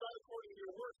 it's not according to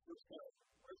your works, verse 5.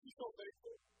 Aren't you so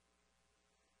thankful?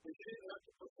 And you didn't have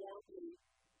to perform in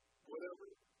whatever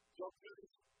jump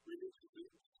duties, religious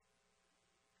duties.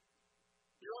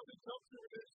 You're on the jump to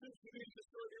religious duties, you need to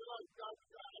destroy your life. God,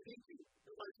 I need you.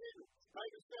 You're my Savior. I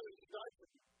understand that you died for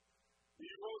me.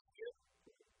 You rose again.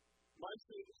 My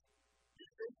sins, you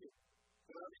take it.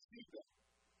 And I receive that.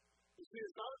 You see,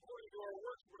 it's not according to our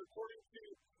works, but according to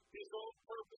His own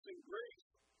purpose and grace,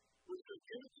 which was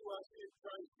given to us in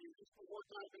Christ Jesus before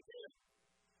time began.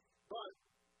 But,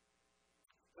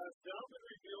 as now been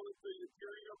revealed in the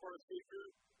appearing of our Savior,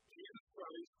 Jesus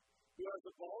Christ, who has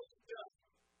abolished death,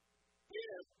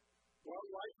 and brought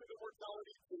life and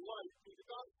immortality to life through the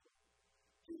gospel,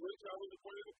 to which I was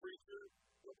appointed a preacher,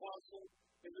 an apostle,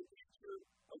 and the teacher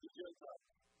of the Gentiles.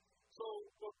 So,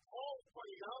 what Paul is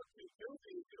pointing out to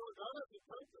Timothy is, God has a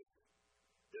purpose,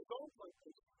 His own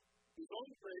purpose, His own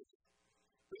grace,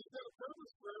 but He's got a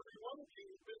purpose for every one of you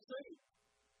who's been saved.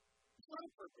 It's not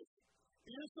a purpose.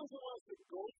 He just doesn't want us to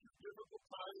go through difficult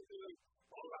times and like,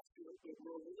 that's the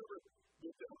world. Remember,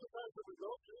 the difficult times that we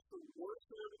go through is the worst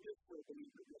that ever gets for a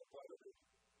believer in that part of it.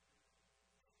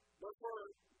 But for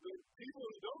the people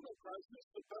who don't know Christ,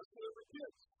 it's the best that ever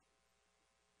gets.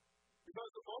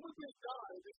 Because the moment they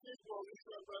die, they think, well, these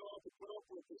guys I don't have to put up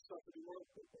with this stuff anymore.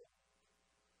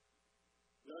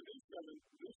 Now,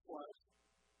 newsflash.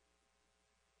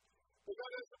 But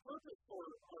God has a purpose for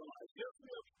our lives. Yes, we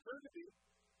have eternity,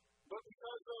 but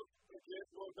because of, again,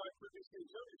 well, God produced His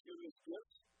Son, He's given us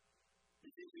gifts.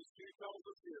 Ephesians 2 tells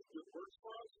us He has good works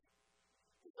for us.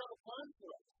 He's got a plan for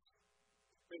us.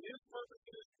 And His purpose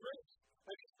and His grace.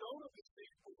 And He's known of these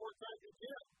things before time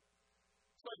began.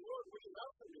 It's like, Lord, what do you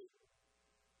have for me?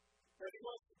 And He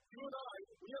wants you and I,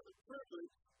 we have the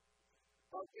privilege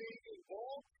of being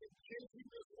involved in changing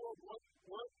this world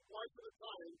one life at a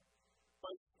time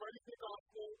by spreading the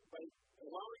gospel, by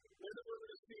allowing men and women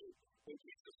to see that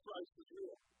Jesus Christ is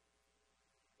real.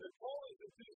 And Paul is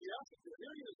enthusiastic.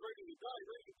 Here he is ready to die,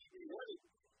 ready to be beheaded.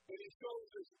 And he shows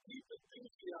this deep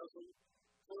enthusiasm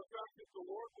for the fact that the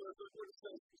Lord was, as what it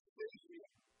says, saved me.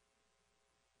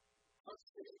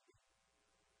 Saved me.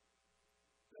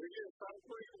 And again, I'm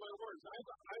putting in my words.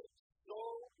 I'm so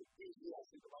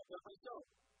enthusiastic about that myself.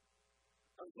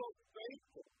 I'm so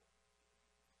thankful.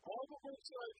 All the works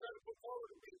that I try to put forward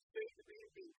and being saved and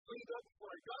being cleaned up before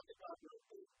I got to God.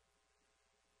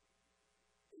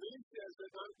 And then he says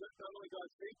that not only God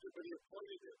saved you, but He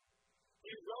appointed him.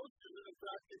 He wrote you, and in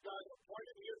fact, that God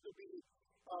appointed him to be,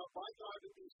 by God,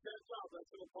 to be sent out.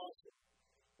 That's an apostle.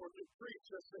 Or to preach,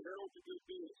 that's the herald of His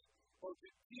news. Or to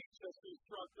teach, that's to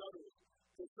instruct others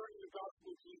concerning the gospel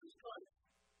of Jesus Christ.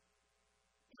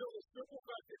 The simple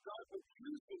fact that God would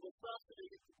use him was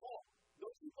fascinating to Paul.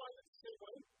 Don't you find it the same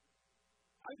way?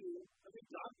 I do. I think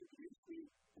God would use me.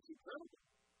 It's incredible.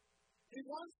 He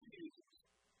wants to use us.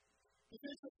 He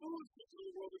takes the foolishness of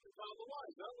the world to confound the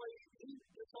wise. That way, He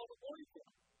gets all the glory from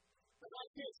it. And I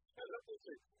can't stand up and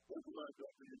say, what have I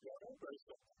done for you, God? I'm very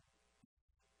sorry.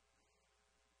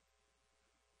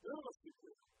 There must be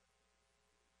good.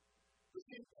 You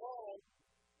see, Paul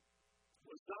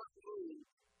was not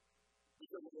moved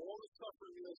because of all the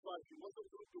suffering in his life. He wasn't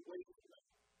moved away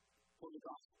from the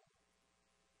gospel.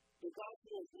 The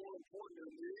gospel is more important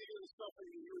than any of the suffering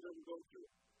that you would ever go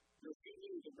through. Because he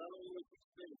knew that not only was he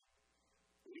saved,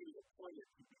 but he was appointed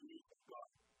to be used of God.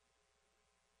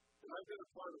 And I've been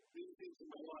a part of many things in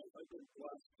my life. I've been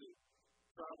blessed to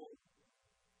travel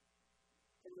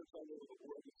all over the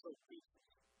world in some pieces.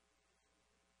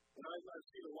 And I've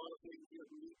seen a lot of things here,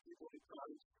 meet people in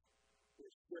Christ,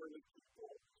 and share with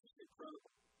people. It's just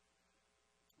incredible.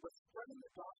 But spreading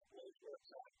the gospel is where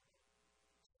it's at.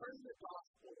 Spreading the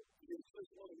gospel is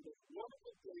just one of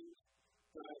the things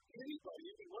that anybody,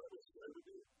 even one of us, could ever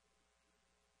do.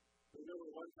 I remember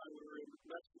one time we were in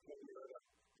Mexico, we were at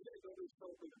nobody's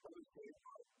celebrating Mother's Day.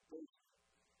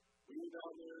 We were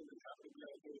down there and it happened to be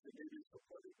out there, and maybe it's a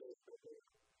funny day for there.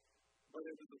 But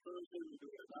it was the Thursday, we were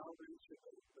doing an outreach,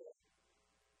 and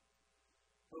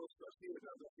Philip Garcia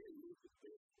down there, he used this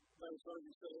day. And I was starting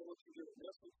to say, well, let's get a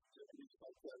message, and he's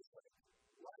like that. It's like,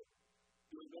 right.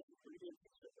 Doing nothing for you,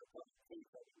 it's like a tough thing,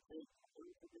 it's like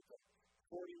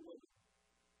 40 women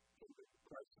came to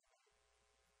Christ.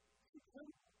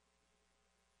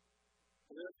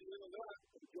 And at the end of that,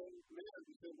 the young man,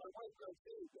 he said, my wife got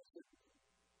saved. I said,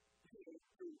 you know,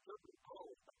 to interpret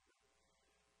all of that.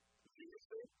 Did you get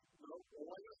saved? No. Well,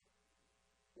 why not?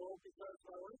 Well, because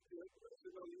my wife did. I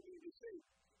said, no, you need to get saved.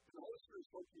 And the Holy Spirit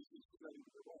spoke to me, he said, not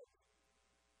even your wife.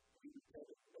 He was kind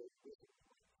of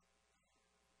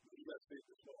he got saved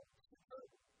as well. It's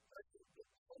incredible. I said,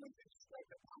 so many things just like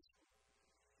that possible.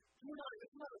 You and I,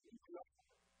 it's not a big deal.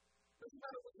 It doesn't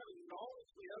matter what kind of knowledge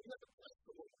we have, we have to test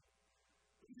the Lord.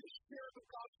 We you just share the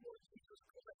gospel of Jesus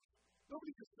Christ.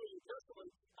 Nobody can steal your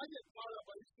testimony. I get caught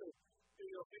up. I used to,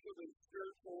 think of the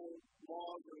spiritual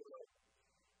laws or the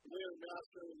way of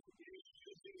master and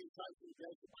using these types of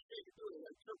events. If I can't do it,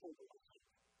 I triple the one.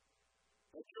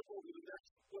 I triple to the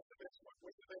next. What's the next one?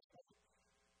 What's the next one?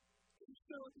 You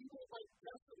still, you don't like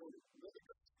testimony. What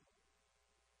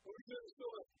are we doing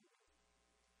still?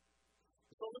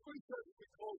 So look what he says as we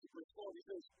close the verse 12. He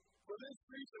says, for this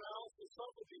reason I also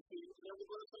suffer these things,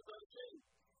 nevertheless I'm not ashamed.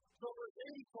 So verse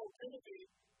 8 he told Timothy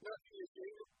not to be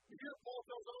ashamed. Here Paul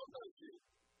tells us not ashamed.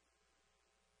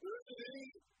 There isn't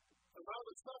any amount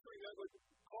of suffering that would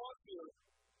cause you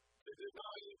to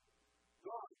deny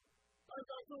God. I'm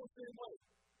not going the same way.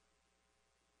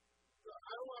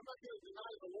 I'm not going to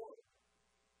deny the Lord.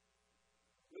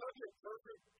 I'm not going to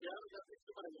perfect, I got things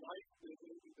in my life that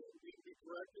need to be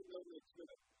corrected, it's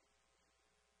going to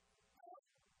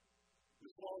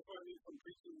disqualify me from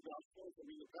preaching the gospel. I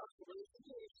mean, the gospel is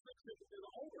fixing in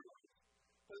the whole life.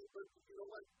 But you know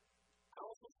what? I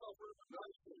also suffer not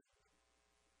ashamed.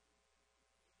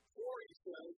 For he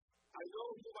says, I know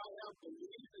whom I have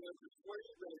believed and am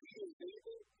persuaded that he is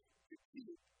able to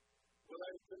keep what I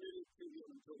have committed to him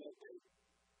until that day.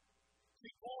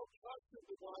 See, Paul trusted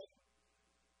the one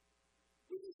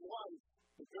with his life,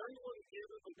 the very one who gave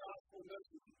him the gospel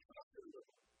message. He trusted him.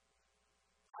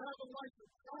 I have a life of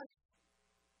Christ.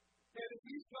 And if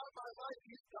he's got my life,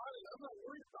 he's got it. I'm not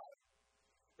worried about it.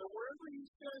 But wherever he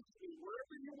sends me,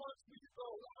 wherever he wants me to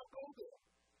go, I'll go there.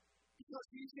 Because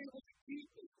he's able to keep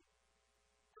me.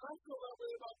 And I feel that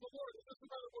way about the Lord. It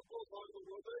doesn't matter what goes on in the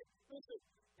world. Listen,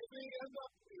 if it ends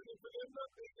up being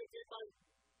that they might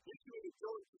get you into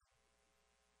Georgia.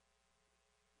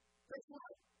 Guess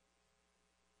what?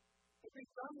 We'll be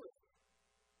done with it.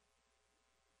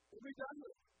 We'll be done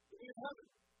with it. We'll be in heaven.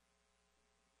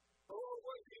 Oh,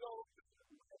 what,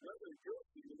 rather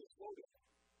guilty in this moment.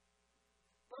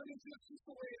 But it's just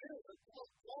the way it is.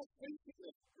 Paul's facing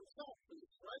it himself in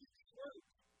his writing these words.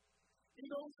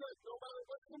 He knows that no matter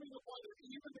what's coming upon him,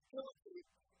 even the guilty,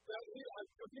 that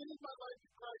I've committed my life to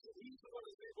Christ and he's the one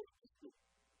who's able to keep me.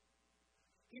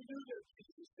 He knew that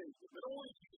Jesus saved him, but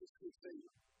only Jesus could save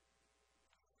him.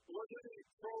 It wasn't any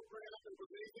program, it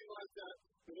wasn't anything like that.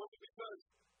 It wasn't because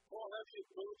Paul had the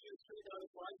ability to sing out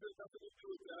his life, there's nothing to do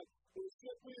with that. It was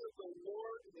simply as the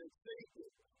Lord and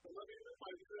Savior. And let me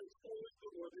remind you that it's only the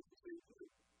Lord that can save you.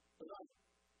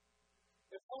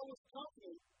 And Paul was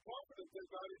confident that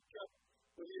God had kept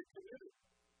what he had committed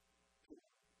to.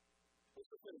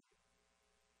 What's the thing?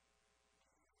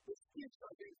 This speaks,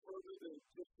 I think, further than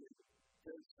just the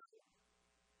defense center.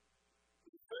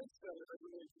 The defense center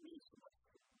doesn't make me so much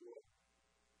more.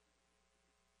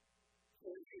 So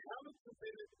if you haven't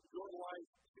committed your life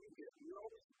to him, you're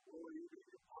always worried,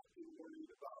 you're often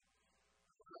worried about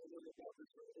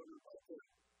this or wondering about this.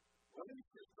 Why don't you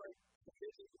just try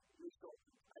committing yourself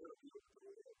entirely to the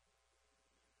Lord?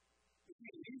 You see,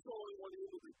 he's the only one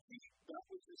able to keep that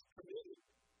which is committed to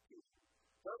you.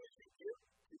 That which you give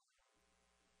to you.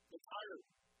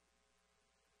 Entirely.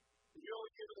 If you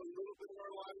only give it a little bit of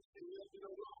our lives to him, I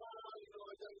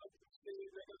got enough to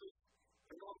save,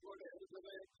 I'm not going to heaven and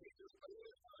I have Jesus, but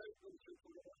I don't think the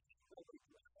Lord is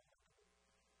going to happen.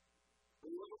 We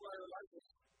live by our life as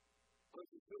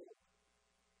unfulfilled.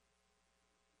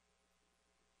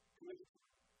 Committed to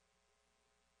it.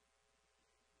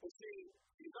 But see,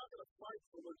 you're not going to fight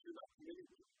for what you're not committed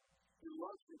to. Your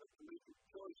life's going to make a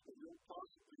choice that you'll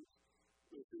possibly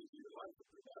with your life if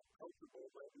you're not comfortable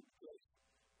about it because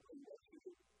of what you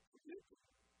commit to.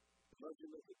 Unless you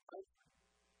make it tight.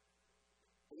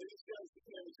 And then he says the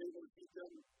man is able to keep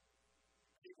them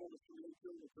people to commit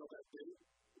to him until that day.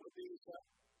 What day is that?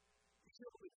 He's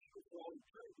able to keep them for all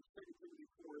eternity. 2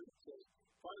 Timothy 4:8 says,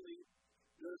 finally,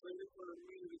 there is laid for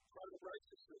me the crown of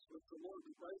righteousness, which the Lord,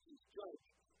 the righteous judge,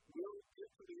 will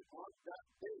give to me on that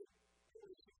day.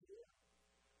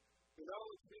 And not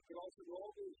only to me, but also to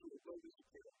all those who will go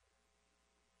disappear.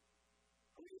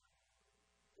 I mean,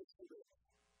 what's the difference?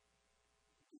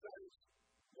 That is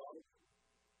love.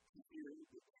 You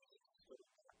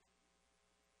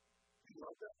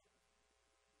love that?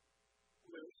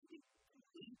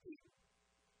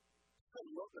 I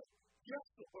love that. Yes,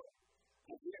 Lord.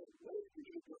 I can't wait for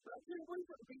you to go back. I can't wait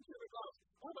for the picture of God.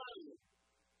 I'm out of here.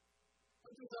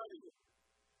 I'm just out of here.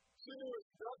 See, there is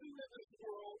nothing in this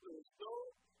world, there is no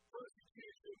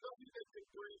persecution, nothing that can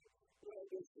bring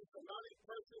this systematic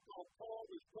presence on Paul,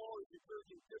 as Paul is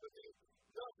encouraging Timothy,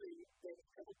 nothing that will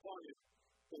come upon him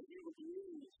that he would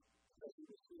lose as he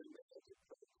was sitting there as a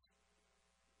Christ.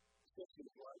 Such is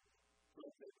life.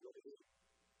 Don't take what it is.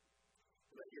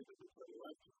 And I hear that the prayer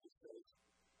righteousness says,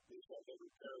 they shall never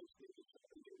perish, they shall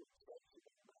be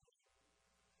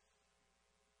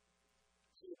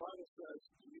See, the Bible says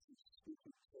Jesus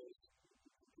speaking says,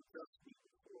 confess me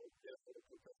before death and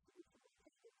confess me before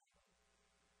death.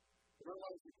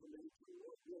 Realize you come into the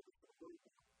world, you're the first.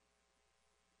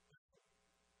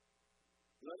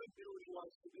 Let him do what he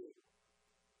wants to do.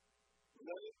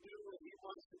 Let him do what he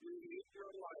wants to do in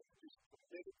your life. Just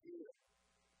commit it to him.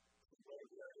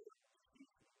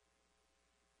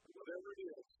 Whatever it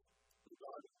is,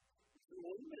 God. So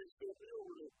when you may still be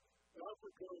over to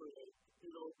Africa or,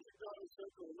 big down in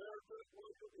Central America,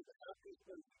 well, you'll be the happiest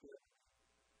place there.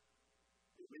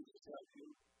 It may just have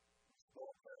you small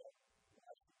town,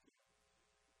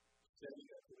 standing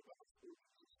up to the gospel,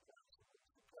 just passing it,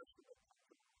 confessing it.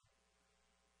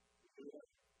 You do that.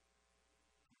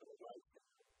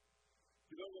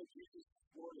 You know what Jesus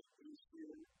wanted to do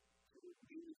here to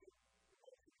redeem you?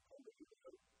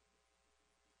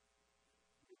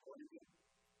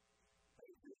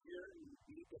 If you're here and you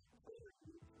need that prayer,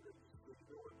 you need to the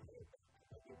door and pray back to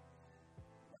heaven.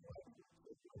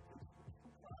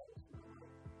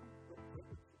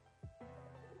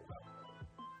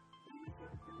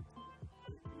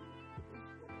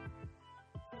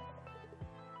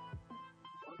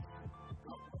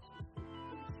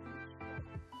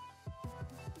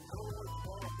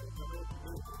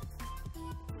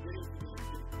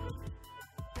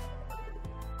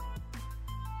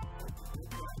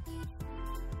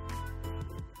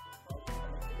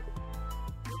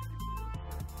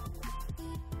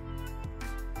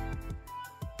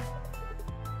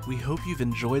 We hope you've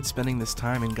enjoyed spending this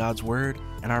time in God's Word,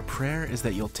 and our prayer is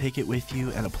that you'll take it with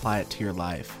you and apply it to your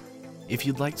life. If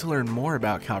you'd like to learn more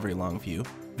about Calvary Longview,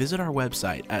 visit our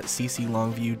website at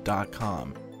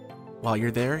cclongview.com. While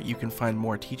you're there, you can find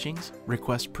more teachings,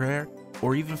 request prayer,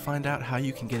 or even find out how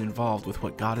you can get involved with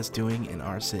what God is doing in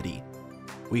our city.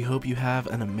 We hope you have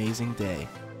an amazing day.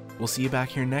 We'll see you back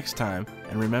here next time,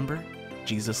 and remember,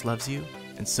 Jesus loves you,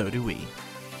 and so do we.